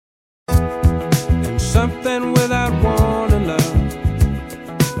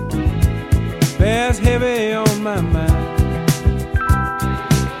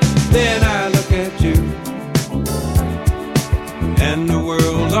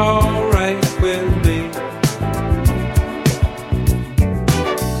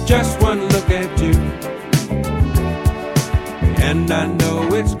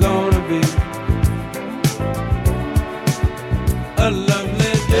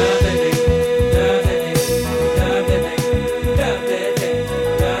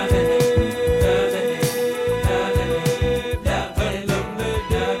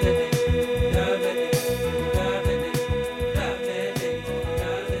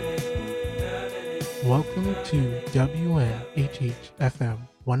Welcome to WNHH FM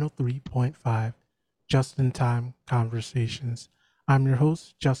 103.5 Just in Time Conversations. I'm your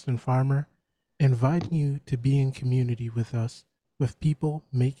host, Justin Farmer, inviting you to be in community with us, with people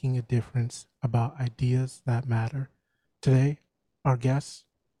making a difference about ideas that matter. Today, our guest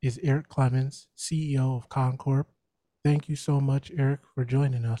is Erik Clemons, CEO of Concorp. Thank you so much, Erik, for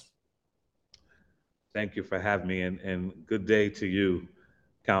joining us. Thank you for having me, and good day to you,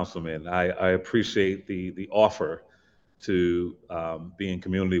 Councilman. I appreciate the offer to be in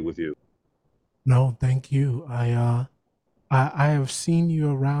community with you. No, thank you. I have seen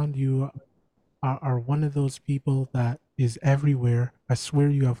you around. You are one of those people that is everywhere. I swear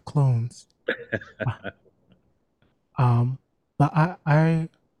you have clones. Um, but I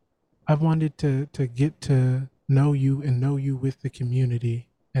wanted to get to know you and know you with the community.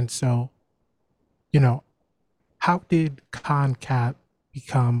 And so, you know, how did ConCat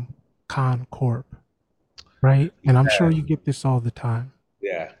become ConCorp, right? And I'm sure you get this all the time.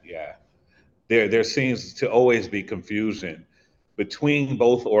 Yeah. There seems to always be confusion between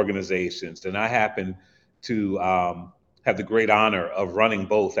both organizations, and I happen to have the great honor of running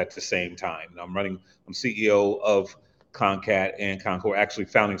both at the same time. And I'm CEO of Concat and Concord, actually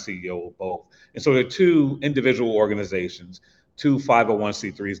founding CEO of both. And so they're two individual organizations, two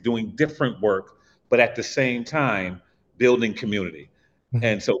 501c3s doing different work, but at the same time building community. Mhm.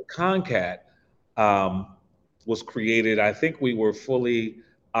 And so Concat um, was created. I think we were fully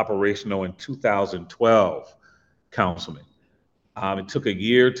operational in 2012, Councilman. It took a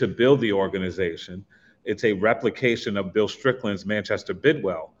year to build the organization. It's a replication of Bill Strickland's Manchester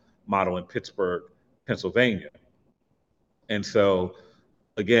Bidwell model in Pittsburgh, Pennsylvania. And so,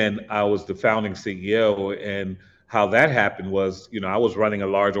 again, I was the founding CEO. And how that happened was, I was running a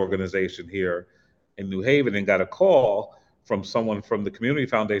large organization here in New Haven and got a call from someone from the Community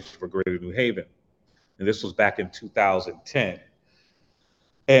Foundation for Greater New Haven. And this was back in 2010.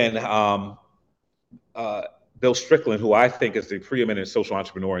 And uh, Bill Strickland, who I think is the preeminent social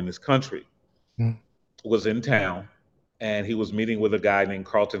entrepreneur in this country, Mhm. was in town and he was meeting with a guy named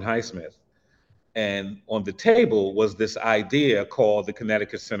Carlton Highsmith. And on the table was this idea called the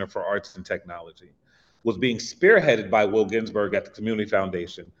Connecticut Center for Arts and Technology, was being spearheaded by Will Ginsburg at the Community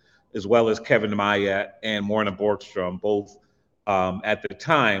Foundation, as well as Kevin Mayat and Morna Borgstrom, both at the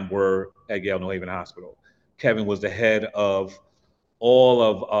time were at Yale New Haven Hospital. Kevin was the head of all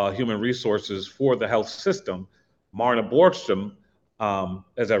of human resources for the health system. Marna Borgstrom,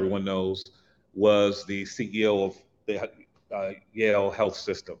 as everyone knows, was the CEO of the Yale Health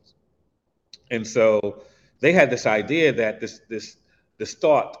Systems. And so they had this idea that this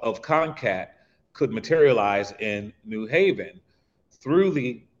thought of Concat could materialize in New Haven through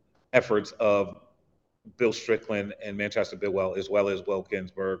the efforts of Bill Strickland and Manchester Bidwell, as well as Will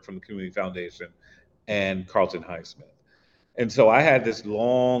Ginsburg from the Community Foundation and Carlton Highsmith. And so I had this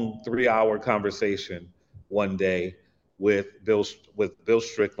long 3-hour conversation one day with Bill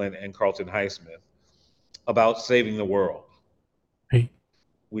Strickland and Carlton Highsmith about saving the world. Hey,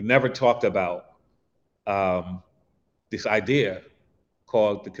 We never talked about um, this idea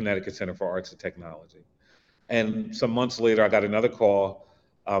called the Connecticut Center for Arts and Technology. And some months later, I got another call.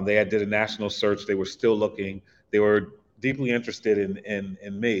 They had did a national search. They were still looking. They were deeply interested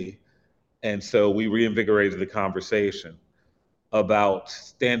in me. And so we reinvigorated the conversation about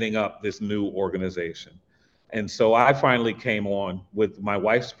standing up this new organization. And so I finally came on with my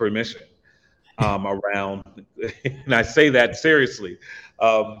wife's permission around, and I say that seriously.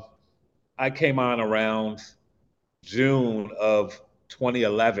 Um, I came on around June of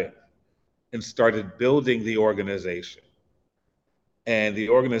 2011 and started building the organization. And the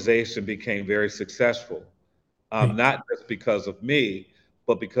organization became very successful, hey, not just because of me,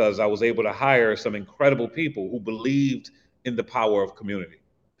 but because I was able to hire some incredible people who believed in the power of community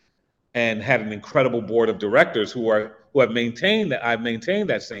and had an incredible board of directors who have maintained that I've maintained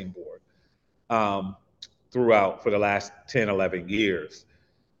that same board um, throughout for the last 10, 11 years.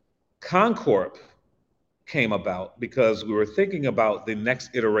 Concorp came about because we were thinking about the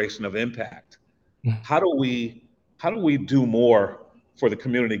next iteration of impact. mm, How do we how do we do more for the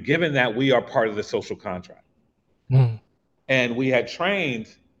community given that we are part of the social contract? mm, And we had trained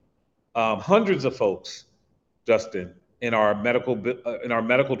hundreds of folks, Justin, in our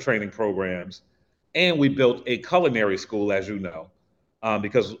medical training programs, and we built a culinary school, as you know,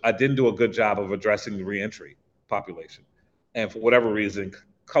 because I didn't do a good job of addressing the reentry population, and for whatever reason,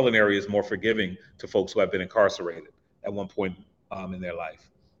 culinary is more forgiving to folks who have been incarcerated at one point in their life,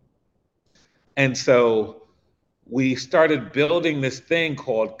 and so we started building this thing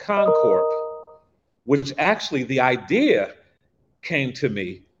called Concorp, which actually the idea came to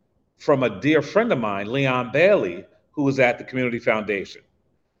me from a dear friend of mine, Leon Bailey, who was at the Community Foundation.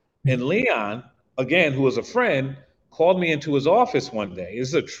 And Leon, again, who was a friend, called me into his office one day. This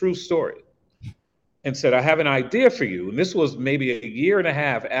is a true story. And said, I have an idea for you. And this was maybe a year and a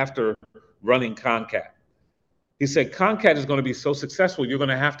half after running Concat. He said, Concat is going to be so successful, you're going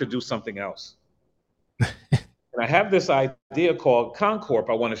to have to do something else. And I have this idea called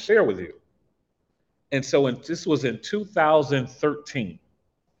Concorp I want to share with you. And so this was in 2013.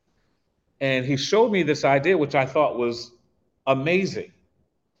 And he showed me this idea, which I thought was amazing.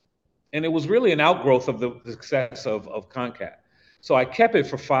 And it was really an outgrowth of the success of Concat. So I kept it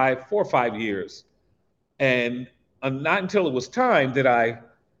for 4 or 5 years. And not until it was time did I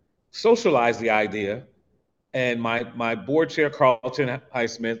socialize the idea. And my board chair, Carlton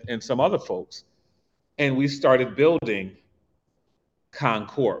Highsmith, and some other folks. And we started building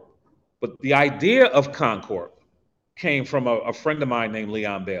Concorp. But the idea of Concorp came from a friend of mine named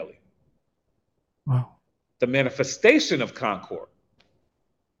Leon Bailey. Wow. The manifestation of Concorp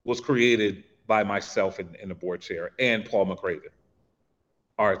was created by myself in the board chair and Paul McRaven,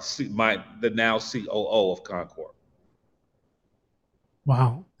 the now COO of Concorp.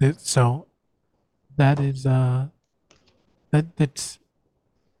 Wow. So that is that's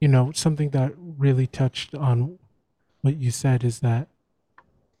something that really touched on what you said, is that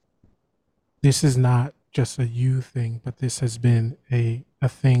this is not just a you thing, but this has been a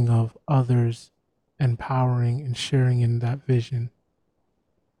thing of others empowering and sharing in that vision.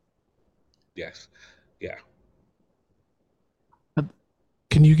 Yes. Yeah.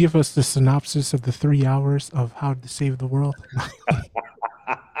 Can you give us the synopsis of the 3 hours of how to save the world?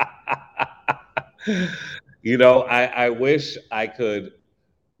 I wish I could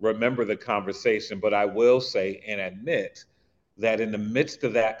remember the conversation, but I will say and admit that in the midst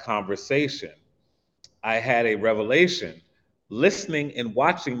of that conversation, I had a revelation listening and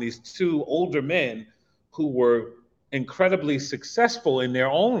watching these two older men who were incredibly successful in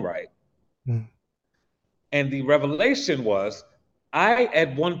their own right. Mm. And the revelation was, I,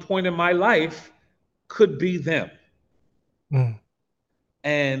 at one point in my life, could be them. Mm.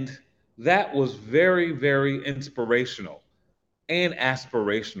 And that was very, very inspirational and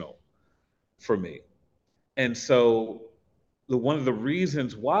aspirational for me. And so one of the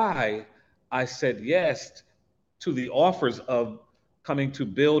reasons why I said yes to the offers of coming to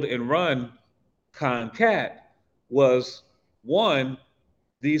build and run Concat was, one,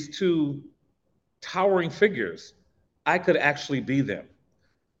 these two towering figures, I could actually be them.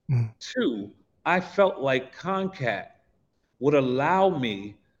 Mm. Two, I felt like Concat would allow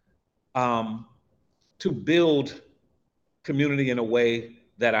me to build community in a way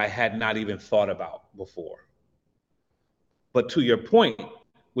that I had not even thought about before. But to your point,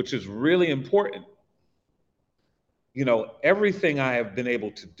 which is really important, everything I have been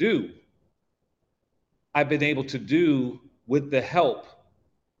able to do, I've been able to do with the help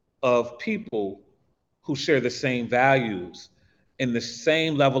of people who share the same values and the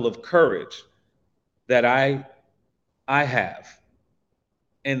same level of courage that I have.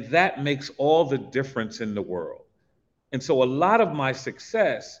 And that makes all the difference in the world. And so a lot of my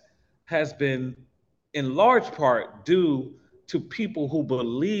success has been in large part due to people who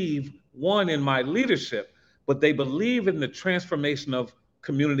believe, one, in my leadership, but they believe in the transformation of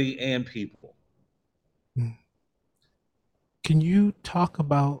community and people. Mm. Can you talk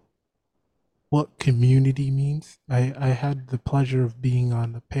about what community means? I had the pleasure of being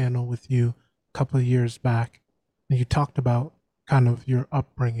on a panel with you a couple of years back, and you talked about kind of your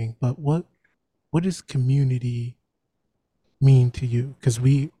upbringing, but what does community mean to you? Because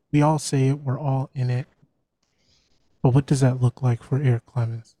we all say it, we're all in it, but what does that look like for Erik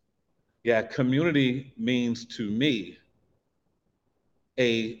Clemons? Yeah, community means to me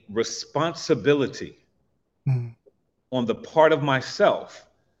a responsibility Mm. on the part of myself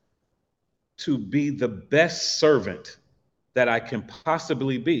to be the best servant that I can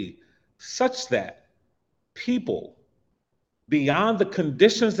possibly be, such that people, beyond the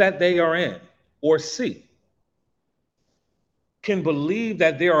conditions that they are in or see, can believe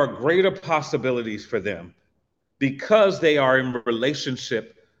that there are greater possibilities for them because they are in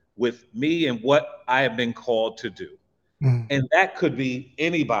relationship with me and what I have been called to do. Mm. And that could be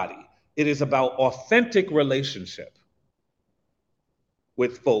anybody. It is about authentic relationship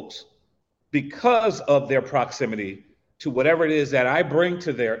with folks because of their proximity to whatever it is that I bring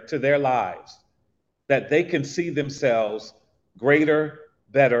to their lives, that they can see themselves greater,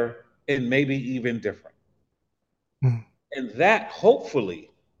 better, and maybe even different. Mm. And that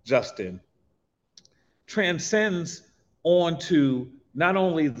hopefully, Justin, transcends onto not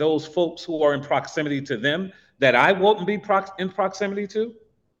only those folks who are in proximity to them that I won't be in proximity to,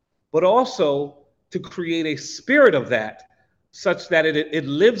 but also to create a spirit of that such that it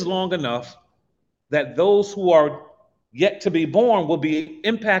lives long enough that those who are yet to be born will be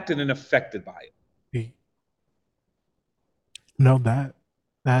impacted and affected by it. Hey, no, that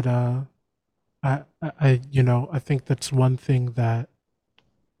I think that's one thing that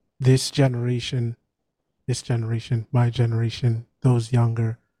this generation, my generation, those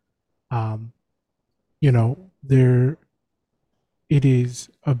younger, um, there it is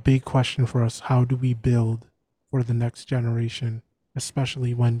a big question for us. How do we build for the next generation,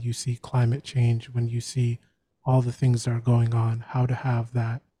 especially when you see climate change, when you see all the things that are going on, how to have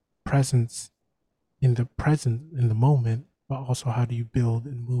that presence in the present, in the moment, but also how do you build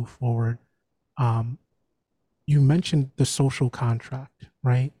and move forward? Um, you mentioned the social contract,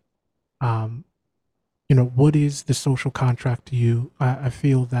 right? Um, what is the social contract to you? I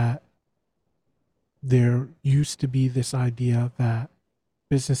feel that there used to be this idea that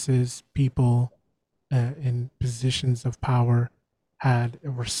businesses, people in positions of power had a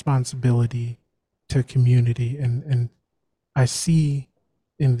responsibility to community. And I see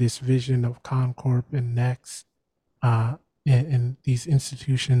in this vision of Concorp and Next and these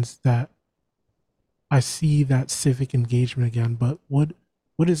institutions that I see that civic engagement again. But what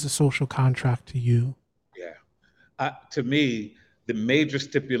is a social contract to you? Yeah. To me, the major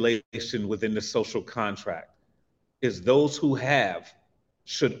stipulation within the social contract is those who have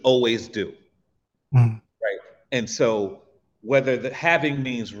should always do. Mm, Right. And so, whether the having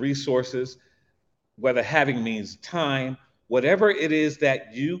means resources, whether having means time, whatever it is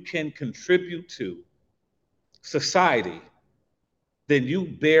that you can contribute to society, then you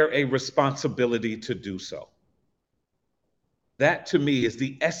bear a responsibility to do so. That to me is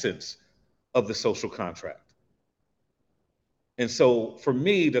the essence of the social contract. And so, for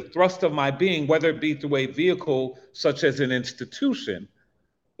me, the thrust of my being, whether it be through a vehicle such as an institution,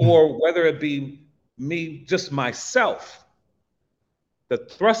 mm, or whether it be me, just myself, the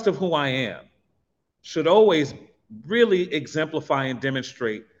thrust of who I am should always really exemplify and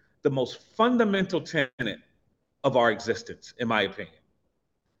demonstrate the most fundamental tenet of our existence, in my opinion,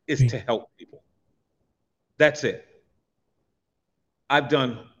 is mm, to help people. That's it. I've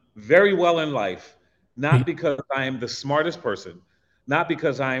done very well in life, not mm, because I am the smartest person, not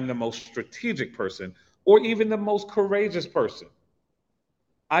because I am the most strategic person, or even the most courageous person.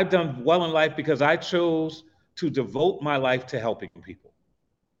 I've done well in life because I chose to devote my life to helping people.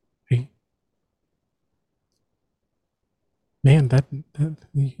 mm. Man, that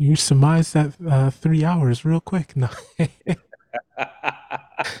you surmised that 3 hours real quick. No.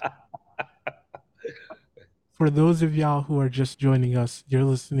 For those of y'all who are just joining us, you're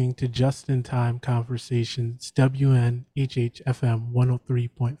listening to Just in Time Conversations, WNHH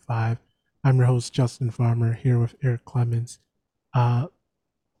 103.5. I'm your host, Justin Farmer, here with Erik Clemons. Uh,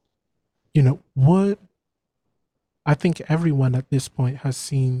 what I think everyone at this point has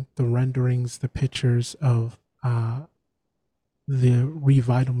seen the renderings, the pictures of the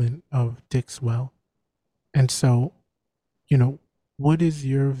revitlement of Dixwell. And so, you know, what is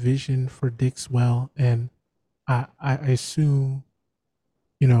your vision for Dixwell? And I assume,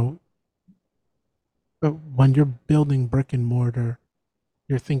 you know, when you're building brick and mortar,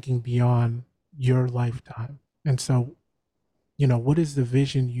 you're thinking beyond your lifetime. And so, what is the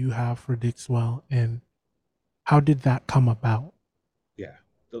vision you have for Dixwell and how did that come about? Yeah.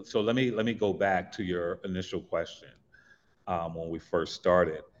 So let me go back to your initial question when we first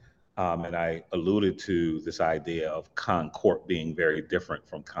started, and I alluded to this idea of Concord being very different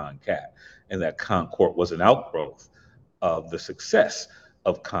from Concat, and that Concord was an outgrowth of the success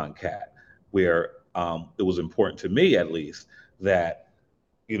of Concat, where it was important to me, at least, that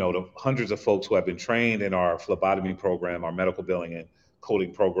the hundreds of folks who have been trained in our phlebotomy program, our medical billing and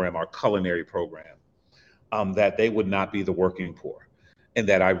coding program, our culinary program, that they would not be the working poor. And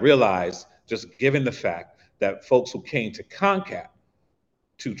that I realized, just given the fact that folks who came to CONCAT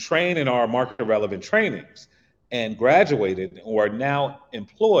to train in our market relevant trainings and graduated or are now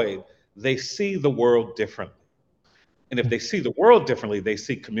employed, they see the world differently. And if they see the world differently, they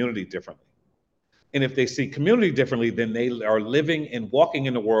see community differently. And if they see community differently, then they are living and walking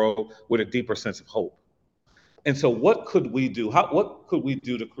in the world with a deeper sense of hope. And so, what could we do? What could we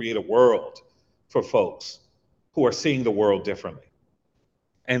do to create a world for folks who are seeing the world differently?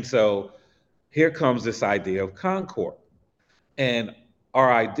 And so, here comes this idea of Concord. And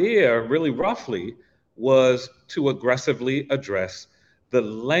our idea, really roughly, was to aggressively address the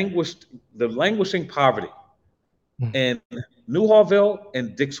languishing poverty Mm, in Newhallville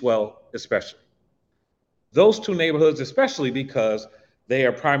and Dixwell, especially. Those two neighborhoods, especially because they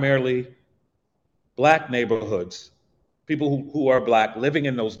are primarily Black neighborhoods, people who are Black living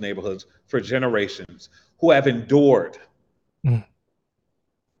in those neighborhoods for generations, who have endured mm,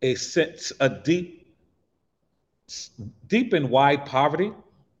 a deep and wide poverty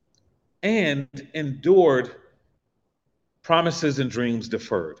and endured promises and dreams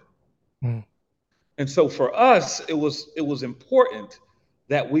deferred. mm, And so for us, it was important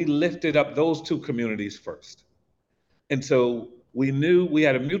that we lifted up those two communities first. And so we knew we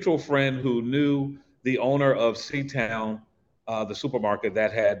had a mutual friend who knew the owner of Seatown, the supermarket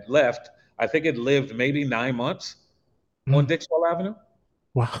that had left. I think it lived maybe 9 months on mm. Dixwell Avenue.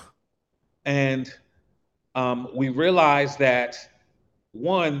 Wow. And we realized that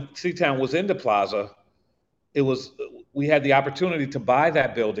one, Seatown was in the plaza. It was We had the opportunity to buy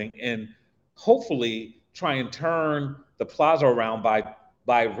that building and hopefully try and turn the plaza around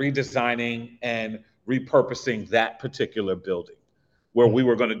by redesigning and repurposing that particular building where Mm, we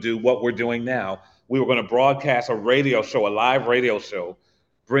were going to do what we're doing now. We were going to broadcast a radio show, a live radio show,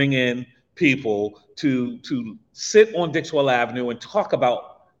 bring in people to sit on Dixwell Avenue and talk about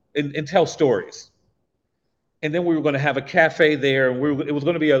and tell stories. And then we were going to have a cafe there, and it was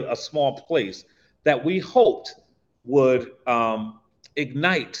going to be a small place that we hoped would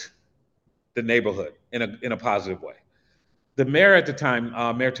ignite the neighborhood in a positive way. The mayor at the time,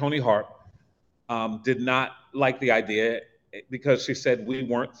 Mayor Tony Hart, did not like the idea because she said we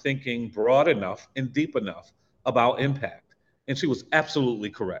weren't thinking broad enough and deep enough about impact. And she was absolutely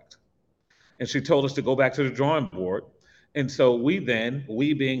correct. And she told us to go back to the drawing board. And so we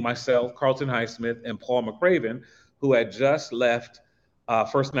being myself, Carlton Highsmith, and Paul McRaven, who had just left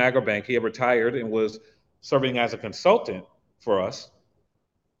First Niagara Bank, he had retired and was serving as a consultant for us.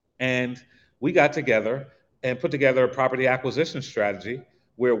 And we got together and put together a property acquisition strategy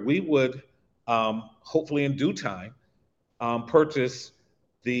where we would, hopefully in due time, purchase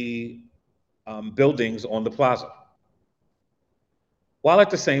the buildings on the plaza. While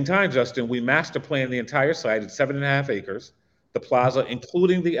at the same time, Justin, we master planned the entire site at 7.5 acres, the plaza,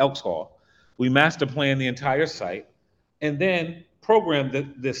 including the Elks Hall. We master planned the entire site and then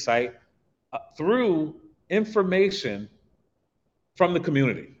programmed this site through information from the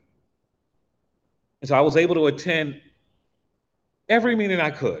community. And so I was able to attend every meeting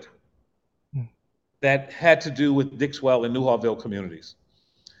I could mm, that had to do with Dixwell and Newhallville communities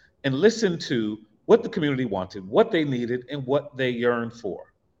and listen to what the community wanted, what they needed, and what they yearned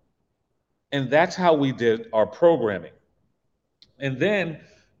for. And that's how we did our programming. And then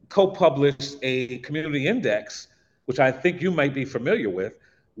co-published a community index, which I think you might be familiar with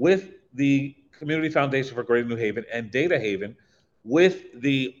the Community Foundation for Greater New Haven and Data Haven, with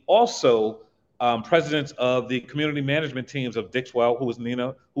the also presidents of the community management teams of Dixwell, who was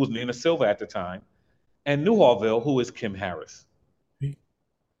Nina Silva at the time, and Newhallville, who is Kim Harris. See?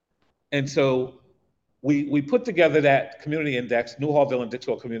 And so we put together that community index, Newhallville and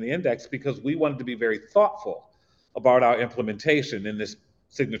Dixwell Community Index, because we wanted to be very thoughtful about our implementation in this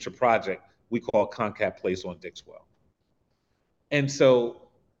signature project we call Concat Place on Dixwell. And so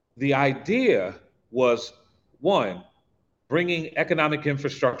the idea was, one, bringing economic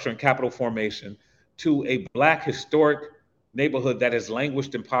infrastructure and capital formation to a Black historic neighborhood that has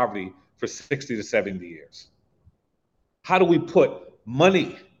languished in poverty for 60 to 70 years. How do we put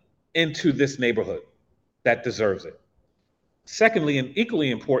money into this neighborhood that deserves it? Secondly, and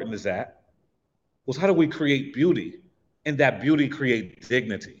equally important as that, was how do we create beauty and that beauty create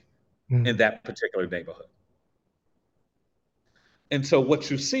dignity Mm, in that particular neighborhood? And so what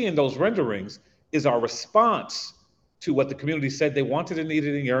you see in those renderings is our response to what the community said they wanted and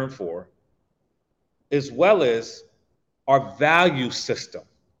needed and yearned for, as well as our value system,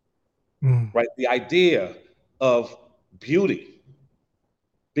 mm, right? The idea of beauty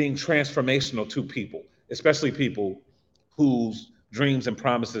being transformational to people, especially people whose dreams and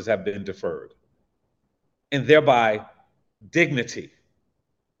promises have been deferred, and thereby dignity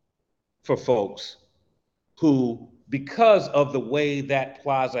for folks who, because of the way that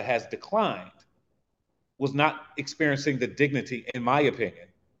plaza has declined, was not experiencing the dignity, in my opinion,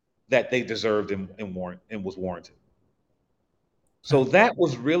 that they deserved and was warranted. So that's, that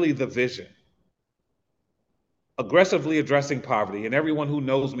was really the vision. Aggressively addressing poverty, and everyone who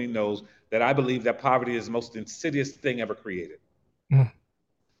knows me knows that I believe that poverty is the most insidious thing ever created. mm,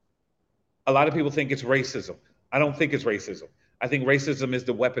 A lot of people think it's racism. I don't think it's racism. I think racism is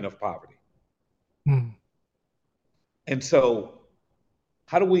the weapon of poverty. mm, And so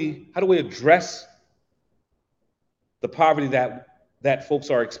how do we address the poverty that folks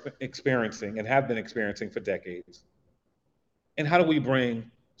are experiencing and have been experiencing for decades? And how do we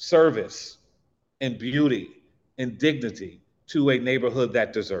bring service and beauty and dignity to a neighborhood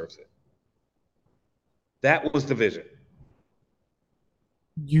that deserves it? That was the vision.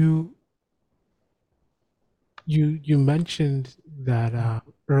 You you mentioned that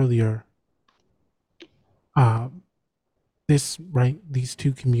earlier. Uh, this right, these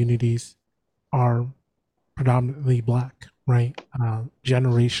two communities are predominantly black, right?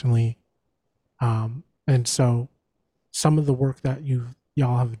 Generationally, and so some of the work that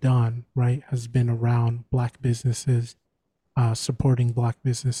y'all have done, right, has been around black businesses, supporting black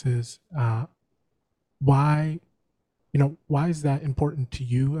businesses. Why, why is that important to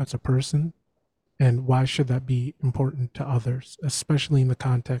you as a person, and why should that be important to others, especially in the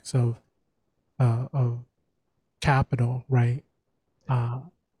context of capital, right? Yeah, Uh,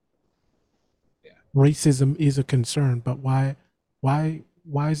 yeah, Racism is a concern, but why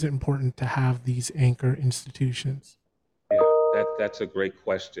is it important to have these anchor institutions? yeah. That's a great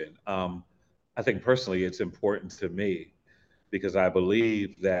question. I think personally, it's important to me because I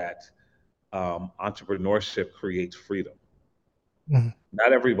believe that entrepreneurship creates freedom. Mm,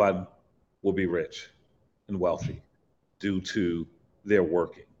 Not everyone will be rich and wealthy due to their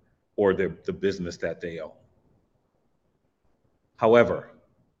working or the business that they own. However,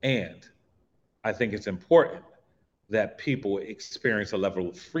 and I think it's important that people experience a level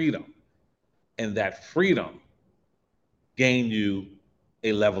of freedom, and that freedom gain you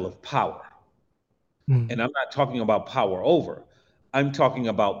a level of power. mm, And I'm not talking about power over, I'm talking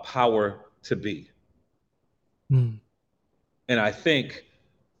about power to be. mm, And I think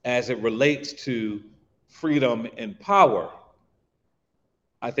as it relates to freedom and power,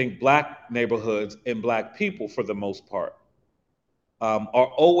 I think black neighborhoods and black people, for the most part, are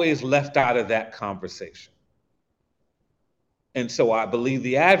always left out of that conversation. And so I believe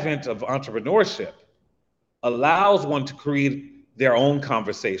the advent of entrepreneurship allows one to create their own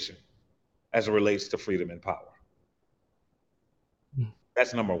conversation as it relates to freedom and power. mm,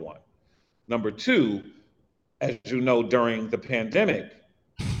 That's number one. Number two, as you know, during the pandemic,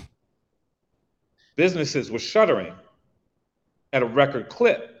 businesses were shuttering at a record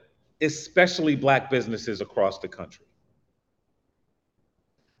clip, especially black businesses across the country.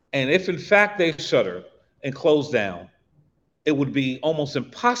 And if in fact they shuttered and closed down, it would be almost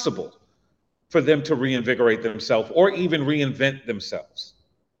impossible for them to reinvigorate themselves or even reinvent themselves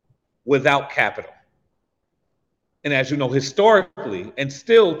without capital. And as you know, historically and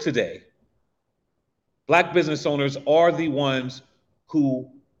still today, black business owners are the ones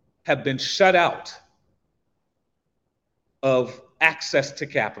who have been shut out of access to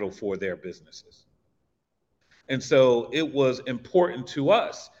capital for their businesses. And so it was important to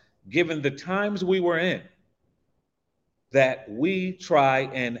us, given the times we were in, that we try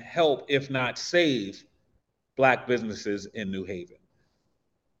and help, if not save, black businesses in New Haven.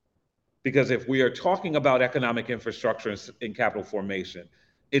 Because if we are talking about economic infrastructure and capital formation,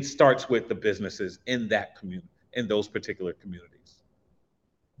 it starts with the businesses in that community, in those particular communities.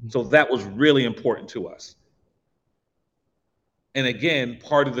 mm. So that was really important to us. And again,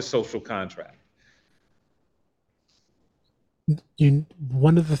 part of the social contract.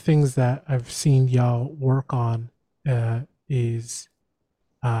 One of the things that I've seen y'all work on is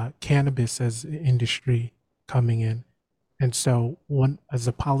cannabis as an industry coming in. And so, one as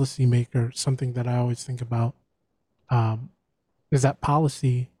a policymaker, something that I always think about um, is that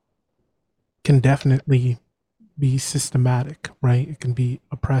policy can definitely be systematic, right? It can be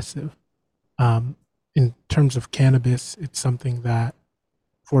oppressive. Um, in terms of cannabis, it's something that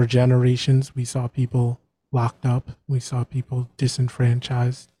for generations we saw people locked up, we saw people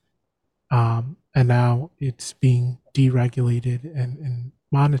disenfranchised, and now it's being deregulated and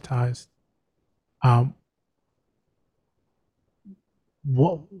monetized. Um,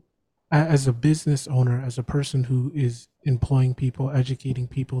 what as a business owner, as a person who is employing people, educating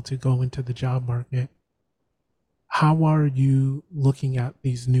people to go into the job market, how are you looking at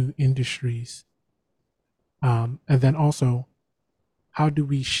these new industries? And then also, how do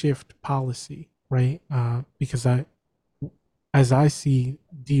we shift policy, right? Because as I see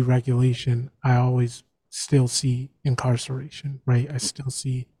deregulation, I always still see incarceration, right? I still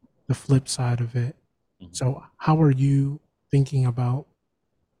see the flip side of it. Mhm. So, how are you thinking about,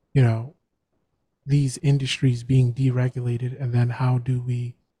 you know, these industries being deregulated, and then how do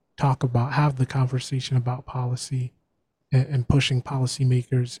we have the conversation about policy and pushing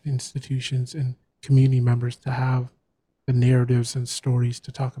policymakers, institutions, and community members to have the narratives and stories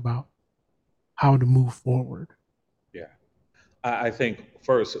to talk about how to move forward. Yeah. I think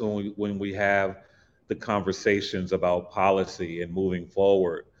first, when we have the conversations about policy and moving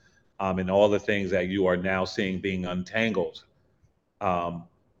forward, and all the things that you are now seeing being untangled um,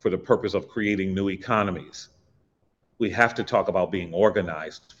 for the purpose of creating new economies, we have to talk about being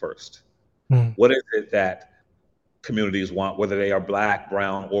organized first. Mm, What is it that communities want, whether they are black,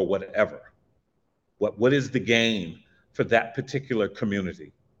 brown, or whatever. What is the gain for that particular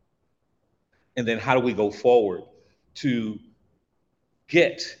community? And then how do we go forward to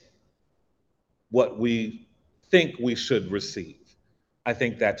get what we think we should receive? I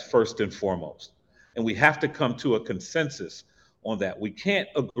think that's first and foremost. And we have to come to a consensus on that. We can't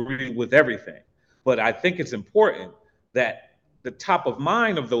agree with everything, but I think it's important that the top of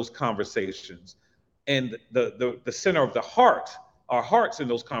mind of those conversations and the center of the heart, our hearts in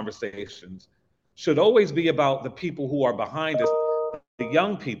those conversations, should always be about the people who are behind us, the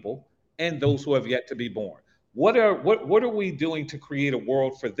young people, and those who have yet to be born. What are we doing to create a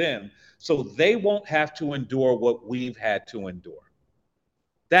world for them so they won't have to endure what we've had to endure?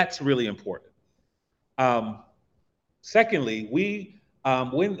 That's really important. Um, Secondly, we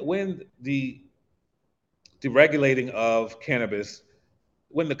when the deregulating of cannabis,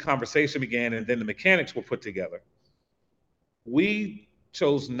 when the conversation began and then the mechanics were put together, we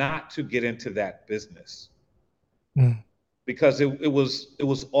chose not to get into that business Mm, because it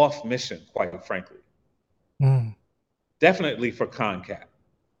was off mission, quite frankly. mm, Definitely for CONCAT.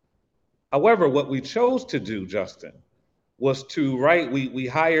 However, what we chose to do, Justin, was to write. We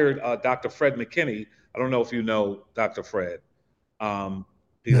hired Dr. Fred McKinney. I don't know if you know Dr. Fred. Um,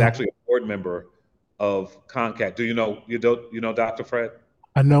 he's no, actually a board member of CONCAT. Do you know Dr. Fred?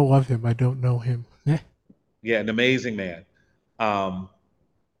 I know of him. I don't know him. Yeah, an amazing man, um,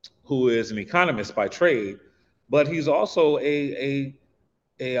 who is an economist by trade, but he's also a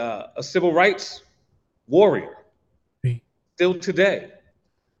civil rights warrior Eh, still today.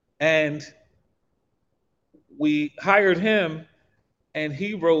 And we hired him, and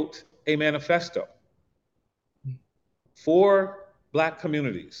he wrote a manifesto mm, for Black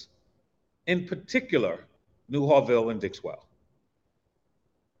communities, in particular Newhallville and Dixwell.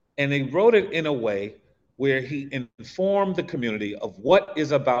 And he wrote it in a way where he informed the community of what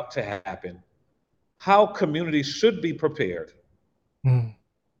is about to happen, how communities should be prepared, mm,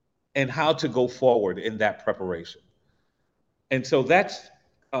 and how to go forward in that preparation. And so that's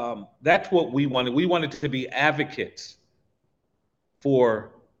what we wanted. We wanted to be advocates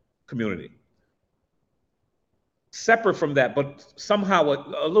for community. Separate from that, but somehow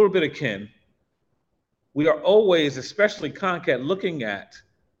a little bit akin, we are always, especially Concat, looking at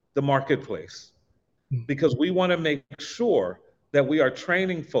the marketplace mm, because we want to make sure that we are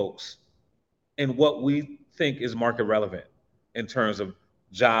training folks in what we think is market relevant in terms of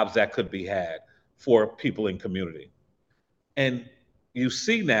jobs that could be had for people in community. And you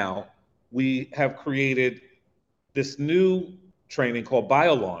see now we have created this new training called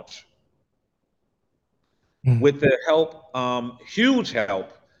BioLaunch mm, with the help, huge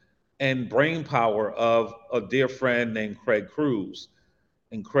help and brain power of a dear friend named Craig Cruz.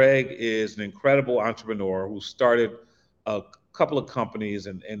 And Craig is an incredible entrepreneur who started a couple of companies,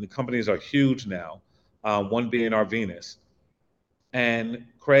 and the companies are huge now, one being Arvinus. And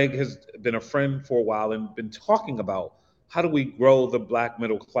Craig has been a friend for a while and been talking about how do we grow the Black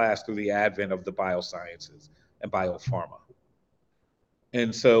middle class through the advent of the biosciences and biopharma.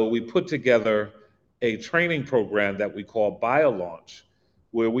 And so we put together a training program that we call BioLaunch,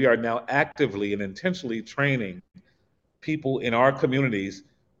 where we are now actively and intentionally training people in our communities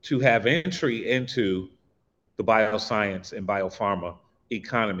to have entry into the bioscience and biopharma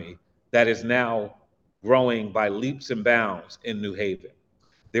economy that is now growing by leaps and bounds in New Haven.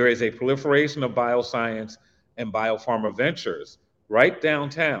 There is a proliferation of bioscience and biopharma ventures right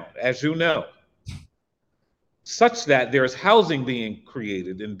downtown, as you know, such that there's housing being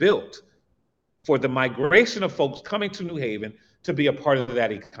created and built for the migration of folks coming to New Haven to be a part of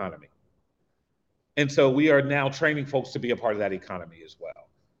that economy. And so we are now training folks to be a part of that economy as well.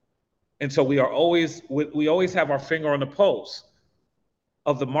 And so we always have our finger on the pulse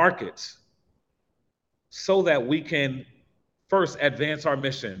of the markets so that we can first advance our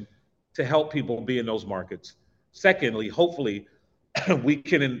mission to help people be in those markets. Secondly, hopefully, we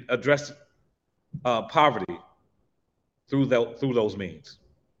can address poverty through those means.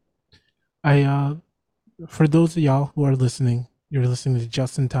 I For those of y'all who are listening, you're listening to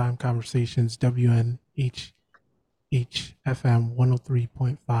Just in Time Conversations, WNHH FM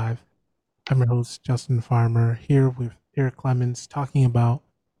 103.5. I'm your host, Justin Farmer, here with Erik Clemons, talking about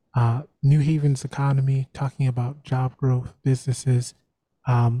New Haven's economy, talking about job growth, businesses.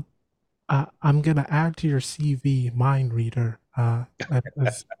 Um, I'm going to add to your CV mind reader.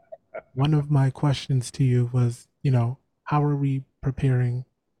 As one of my questions to you was, how are we preparing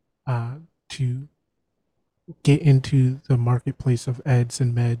uh, to get into the marketplace of eds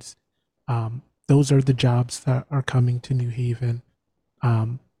and meds? Those are the jobs that are coming to New Haven.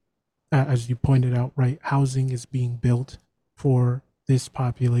 Um, as you pointed out, right, housing is being built for this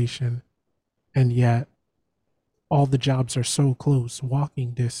population, and yet all the jobs are so close,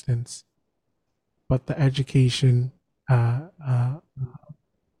 walking distance, but the education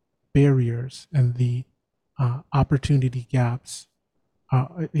barriers and the opportunity gaps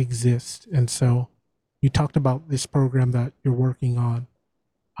exist. And so you talked about this program that you're working on.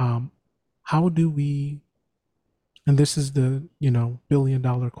 Um, how do we, and this is the, $1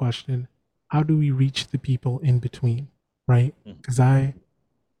 billion question, how do we reach the people in between, right? Mhm. Because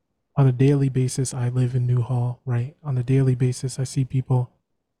on a daily basis, I live in Newhall, right? On a daily basis, I see people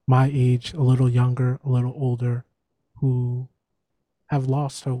my age, a little younger, a little older, who have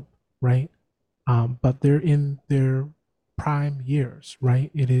lost hope, right? But they're in their prime years,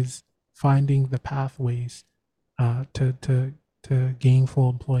 right? It is finding the pathways to gainful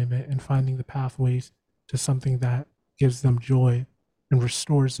employment and finding the pathways to something that gives them joy and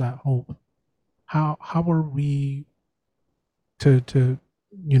restores that hope. How are we to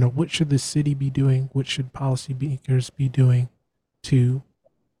what should the city be doing? What should policymakers be doing to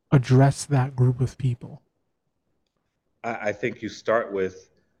address that group of people? I think you start with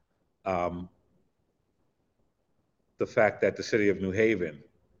um, the fact that the city of New Haven,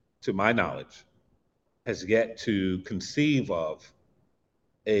 to my knowledge, has yet to conceive of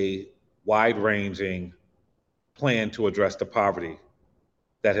a wide ranging plan to address the poverty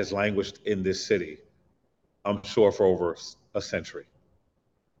that has languished in this city, I'm sure, for over a century.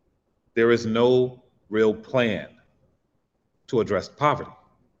 There is no real plan to address poverty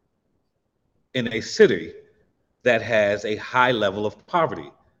in a city that has a high level of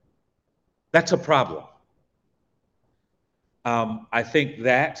poverty. That's a problem. Um, I think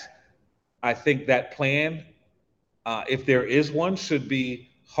that I think that plan, if there is one, should be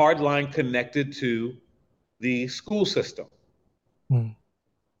hardline connected to the school system. Mm,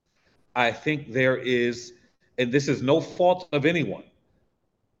 I think there is, and this is no fault of anyone.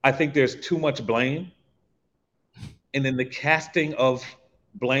 I think there's too much blame, and in the casting of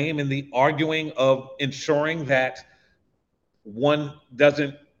blame and the arguing of ensuring that one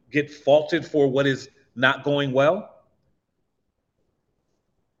doesn't get faulted for what is not going well,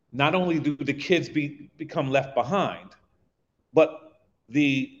 not only do the kids become left behind, but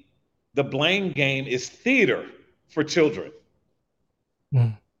the the blame game is theater for children.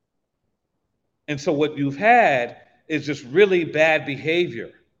 mm, And so what you've had is just really bad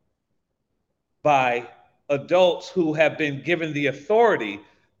behavior by adults who have been given the authority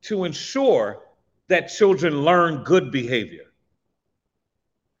to ensure that children learn good behavior.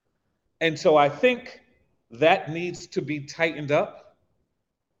 And so I think that needs to be tightened up.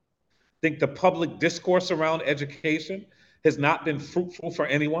 I think the public discourse around education has not been fruitful for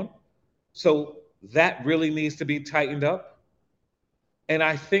anyone. So that really needs to be tightened up. And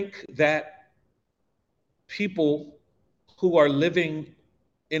I think that people who are living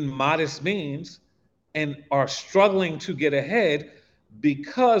in modest means and are struggling to get ahead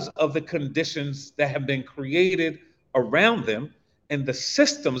because of the conditions that have been created around them and the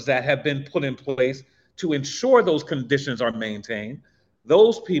systems that have been put in place to ensure those conditions are maintained,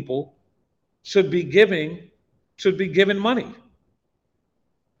 those people should be giving should be given money.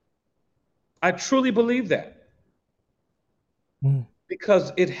 I truly believe that mm,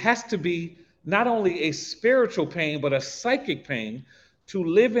 because it has to be not only a spiritual pain but a psychic pain to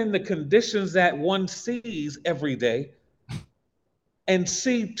live in the conditions that one sees every day and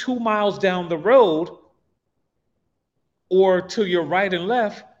see 2 miles down the road or to your right and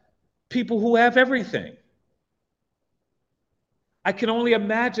left people who have everything. I can only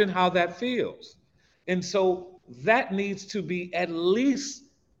imagine how that feels. And so that needs to be at least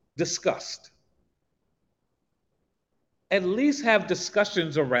discussed, at least have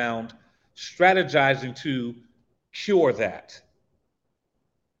discussions around strategizing to cure that.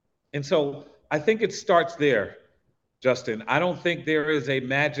 And so I think it starts there, Justin. I don't think there is a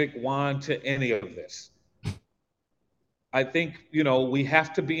magic wand to any of this. I think, we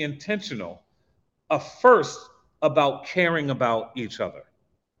have to be intentional first about caring about each other.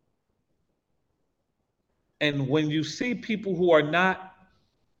 And when you see people who are not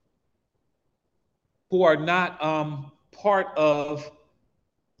part of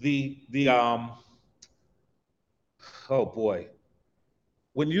the oh boy,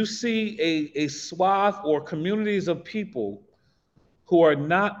 when you see a swath or communities of people who are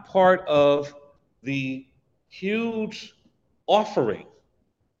not part of the huge offering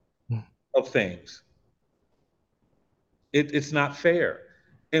mm, of things, it's not fair.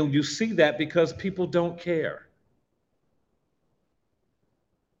 And you see that because people don't care.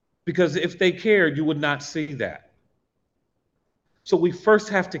 Because if they cared, you would not see that. So we first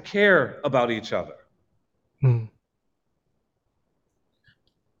have to care about each other. Mm.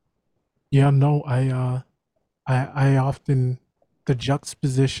 Yeah, no, I often the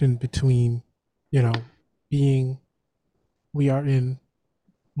juxtaposition between, you know, being we are in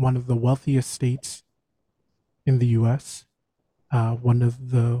one of the wealthiest states in the US. One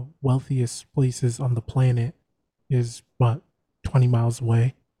of the wealthiest places on the planet is what 20 miles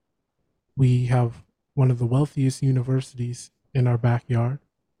away. We have one of the wealthiest universities in our backyard.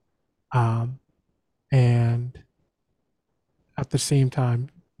 Um, and at the same time,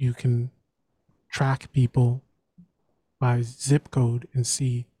 you can track people by zip code and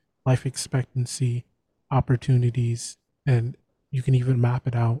see life expectancy, opportunities, and you can even map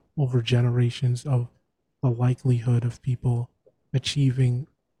it out over generations of the likelihood of people achieving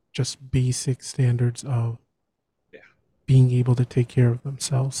just basic standards of Yeah, being able to take care of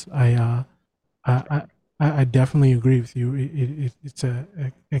themselves. that's right. I, I definitely agree with you. It's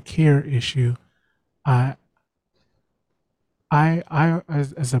a care issue. I,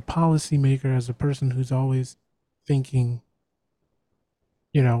 as a policymaker, as a person who's always thinking,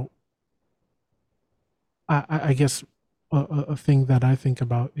 you know, I guess a thing that I think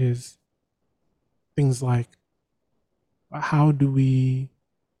about is things like how do we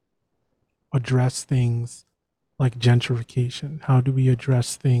address things like gentrification? How do we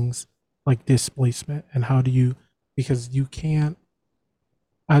address things like displacement? And how do you, because you can't,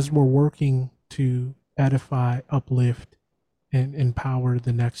 as we're working to edify, uplift, and empower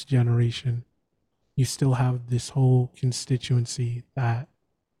the next generation, you still have this whole constituency that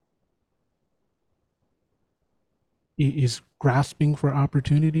is grasping for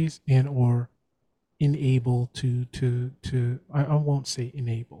opportunities and or unable to I won't say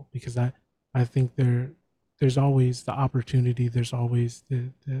enable because I think there's always the opportunity, there's always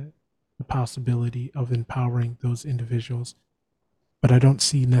the possibility of empowering those individuals, but I don't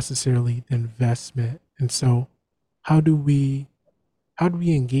see necessarily the investment. And so how do we how do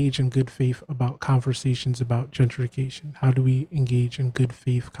we engage in good faith about conversations about gentrification? How do we engage in good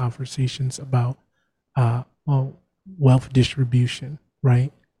faith conversations about well, wealth distribution,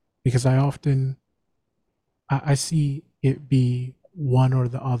 right? Because I see it be one or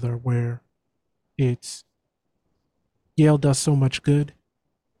the other where it's Yale does so much good.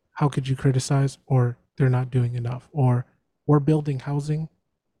 How could you criticize? Or they're not doing enough. Or we're building housing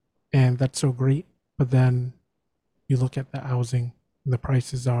and that's so great. But then you look at the housing and the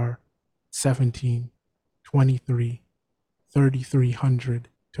prices are 17, 23, 3,300,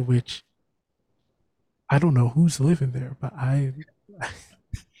 to which I don't know who's living there, but I,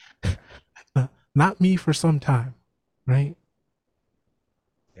 not me for some time, right?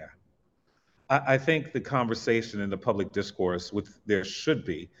 Yeah. I think the conversation in the public discourse, which there should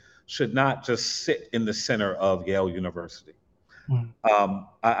be, should not just sit in the center of Yale University. Mm,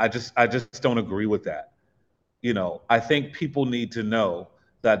 I just don't agree with that. I think people need to know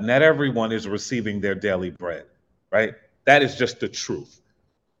that not everyone is receiving their daily bread, right? That is just the truth.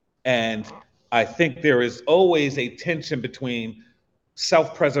 And I think there is always a tension between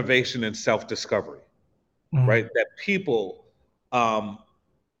self preservation and self discovery, right? mm, That people um,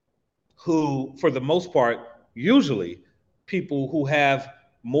 who, for the most part, usually people who have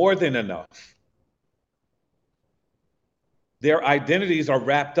more than enough, their identities are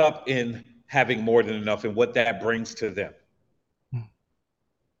wrapped up in having more than enough and what that brings to them. mm,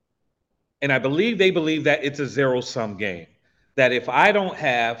 And I believe they believe that it's a zero sum game. That if I don't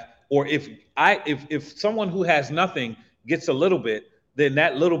have, or if someone who has nothing gets a little bit, then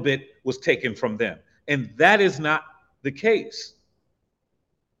that little bit was taken from them. And that is not the case.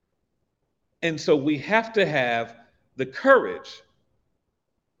 And so we have to have the courage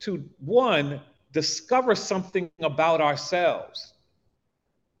to, one, discover something about ourselves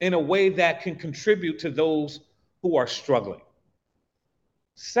in a way that can contribute to those who are struggling.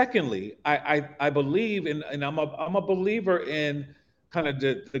 Secondly, I believe in, and I'm a believer in kind of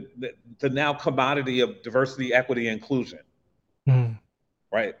the now commodity of diversity, equity, inclusion, mm,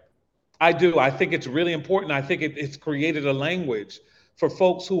 right? I do. I think it's really important. I think it's created a language for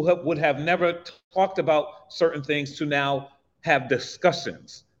folks who would have never talked about certain things to now have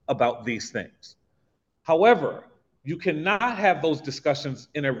discussions about these things. However, you cannot have those discussions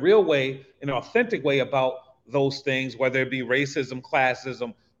in a real way, in an authentic way about those things, whether it be racism,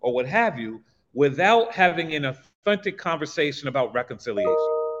 classism, or what have you, without having an authentic conversation about reconciliation.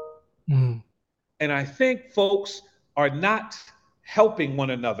 mm, And I think folks are not helping one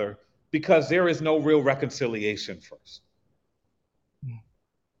another because there is no real reconciliation first, mm,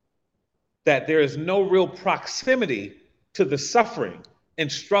 that there is no real proximity to the suffering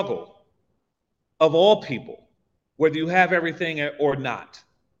and struggle of all people, whether you have everything or not.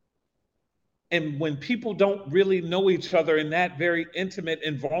 And when people don't really know each other in that very intimate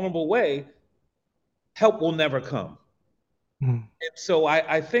and vulnerable way, help will never come. mm, And so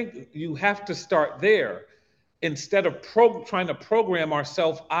I think you have to start there instead of trying to program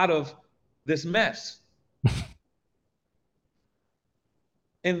ourselves out of this mess.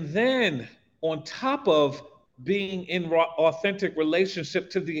 And then on top of being in authentic relationship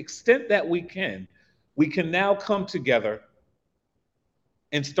to the extent that we can now come together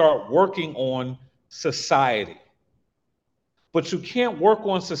and start working on society. But you can't work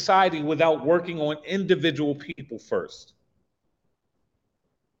on society without working on individual people first,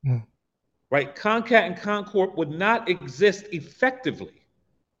 mm, right? Concat and Concord would not exist effectively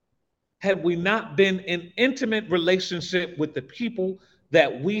had we not been in intimate relationship with the people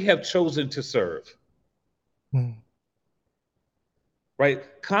that we have chosen to serve, mm,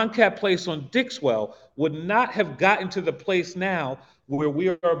 right? Concat Place on Dixwell would not have gotten to the place now where we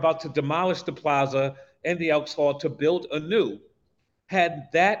are about to demolish the plaza and the Elks Hall to build anew had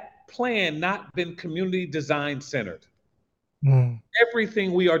that plan not been community design centered. mm,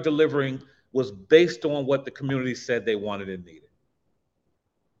 Everything we are delivering was based on what the community said they wanted and needed.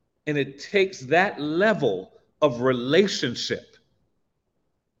 And it takes that level of relationship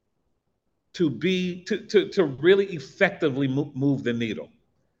to really effectively move the needle.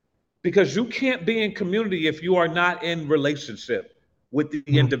 Because you can't be in community if you are not in relationship with the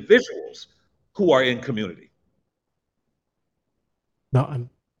mm. individuals who are in community. No,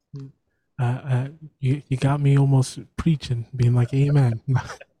 you got me almost preaching, being like, "Amen."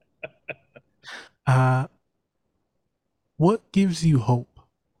 uh, what gives you hope?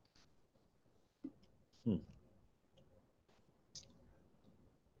 Hmm.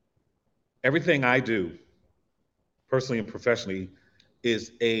 Everything I do, personally and professionally,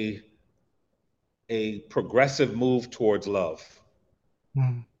 is a progressive move towards love.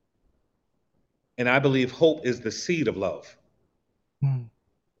 Mm, And I believe hope is the seed of love. mm,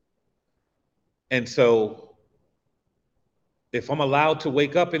 And so if I'm allowed to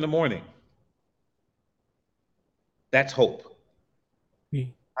wake up in the morning, that's hope.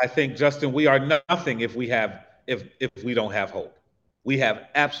 we- I think, Justin, we are nothing if we don't have hope. We have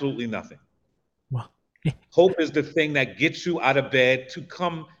absolutely nothing. well, Hope is the thing that gets you out of bed to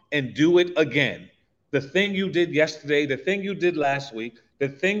come and do it again. The thing you did yesterday, the thing you did last week, the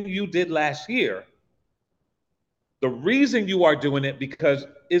thing you did last year, the reason you are doing it because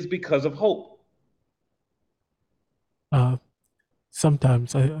of hope. uh,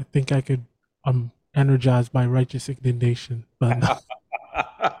 sometimes I think I could. I'm energized by righteous indignation, but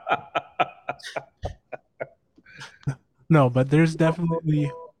no. But there's definitely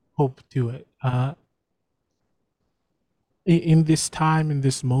hope to it. In this time, in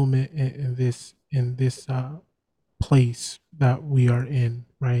this moment, in this place that we are in,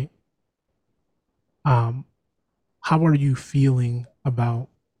 right? Um, how are you feeling about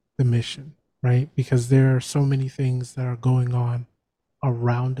the mission, right? Because there are so many things that are going on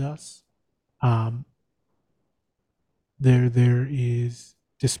around us. Um, there is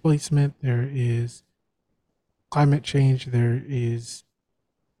displacement, there is climate change, there is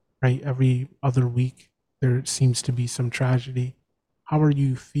right every other week there seems to be some tragedy. How are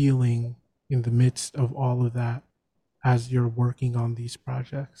you feeling in the midst of all of that as you're working on these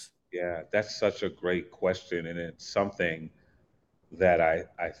projects? Yeah, that's such a great question. And it's something that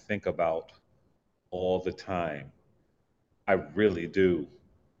I think about all the time. I really do.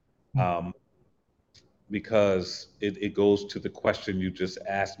 Mm, Um, because it goes to the question you just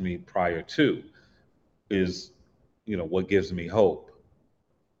asked me prior to is, what gives me hope?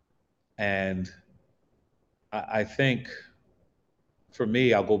 And I think for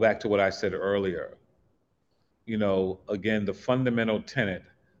me, I'll go back to what I said earlier. Again, the fundamental tenet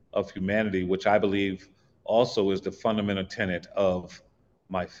of humanity, which I believe also is the fundamental tenet of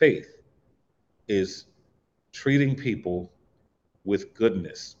my faith, is treating people with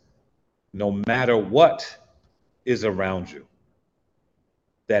goodness, no matter what is around you.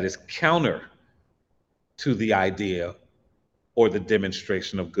 That is counter to the idea or the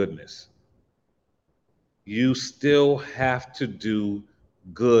demonstration of goodness. You still have to do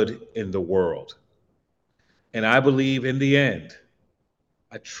good in the world. And I believe in the end,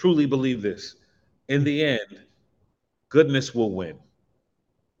 I truly believe this, in mm, the end, goodness will win.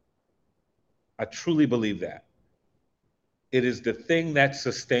 I truly believe that. It is the thing that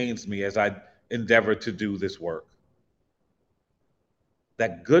sustains me as I endeavor to do this work.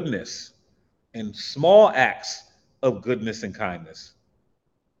 That goodness and small acts of goodness and kindness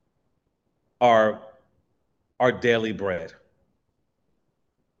are our daily bread.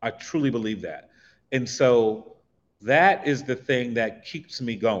 I truly believe that. And so That is the thing that keeps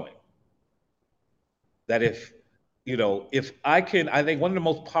me going. That if I think one of the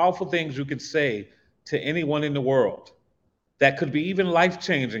most powerful things you could say to anyone in the world that could be even life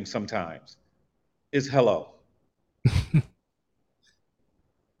changing sometimes is hello.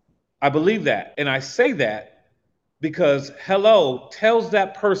 I believe that. And I say that because hello tells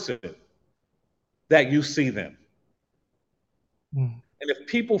that person that you see them. Mm, And if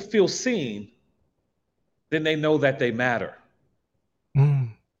people feel seen, then they know that they matter, mm,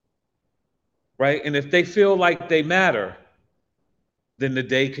 right? And if they feel like they matter, then the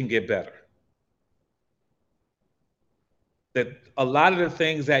day can get better. That a lot of the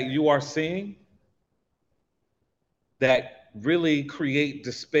things that you are seeing that really create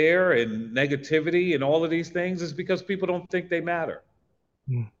despair and negativity and all of these things is because people don't think they matter.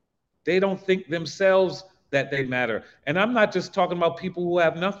 mm, They don't think themselves that they matter. And I'm not just talking about people who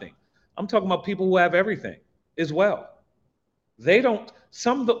have nothing. I'm talking about people who have everything as well. They don't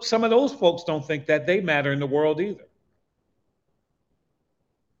some of those folks don't think that they matter in the world either.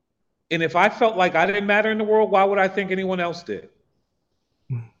 And if I felt like I didn't matter in the world, why would I think anyone else did?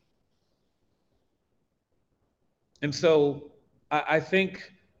 mm, And so I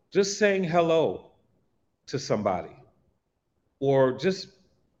think just saying hello to somebody or just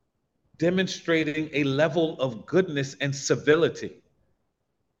demonstrating a level of goodness and civility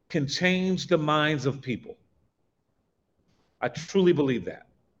can change the minds of people. I truly believe that.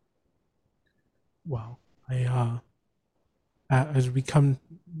 Well, as we come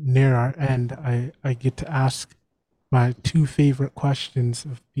near our end, I get to ask my two favorite questions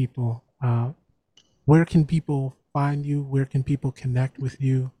of people. Where can people find you? Where can people connect with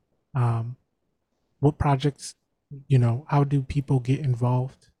you? Um, what projects, how do people get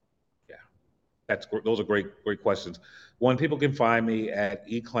involved? Yeah, those are great questions. One, people can find me at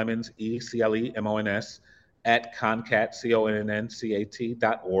eclemons eclemons at concat.org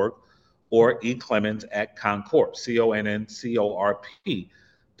or eclemons at concorp.org.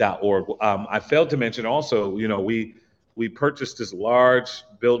 I failed to mention also, we purchased this large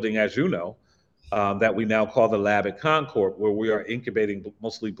building, as you know, that we now call the lab at Concorp, where we are incubating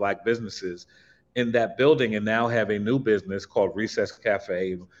mostly Black businesses in that building, and now have a new business called Recess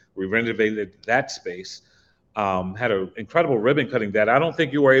Cafe. We renovated that space. Had an incredible ribbon cutting that I don't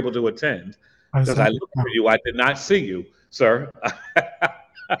think you were able to attend I was because I at looked for you. I did not see you, sir.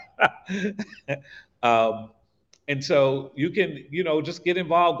 um, and so you can, just get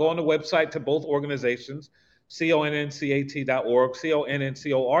involved. Go on the website to both organizations, conncat.org,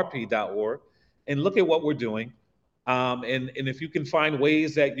 conncorp.org, and look at what we're doing. And if you can find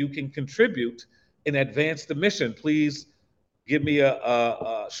ways that you can contribute and advance the mission, please give me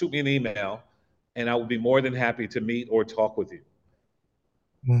shoot me an email, and I will be more than happy to meet or talk with you.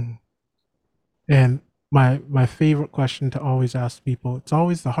 Mm. And my favorite question to always ask people, it's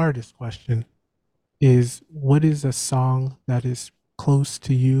always the hardest question, is what is a song that is close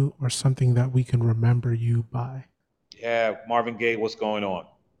to you or something that we can remember you by? Yeah, Marvin Gaye, what's going on?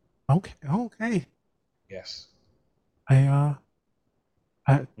 Okay, okay. Yes. I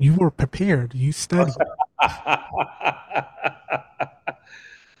you were prepared. You studied.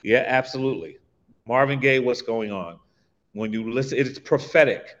 Yeah, absolutely. Marvin Gaye, what's going on? When you listen, it's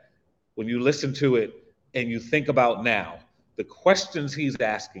prophetic. When you listen to it and you think about now, the questions he's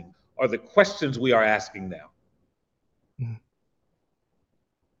asking are the questions we are asking now. Mm.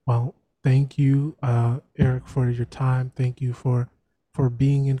 Well, thank you, Eric, for your time. Thank you for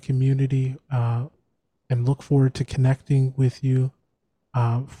being in community, and look forward to connecting with you.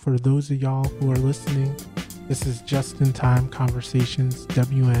 For those of y'all who are listening, this is Just in Time Conversations,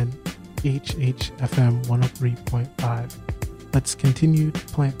 WNHH FM 103.5. Let's continue to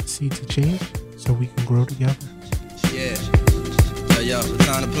plant the seeds of change so we can grow together. Yeah. Yo, what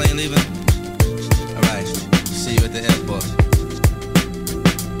time the plane leaving? Alright, see you at the airport.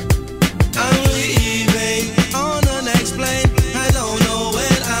 I'm leaving on the next plane. I don't know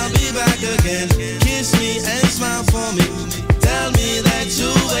when I'll be back again. Kiss me and smile for me. Tell me that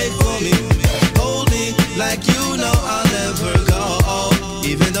you wait for me. Hold me like you know I'll never go.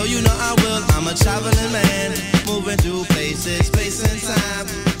 Even though you know I will, I'm a traveling man. Moving through places, space and time.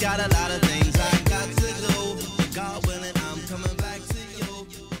 Got a lot of things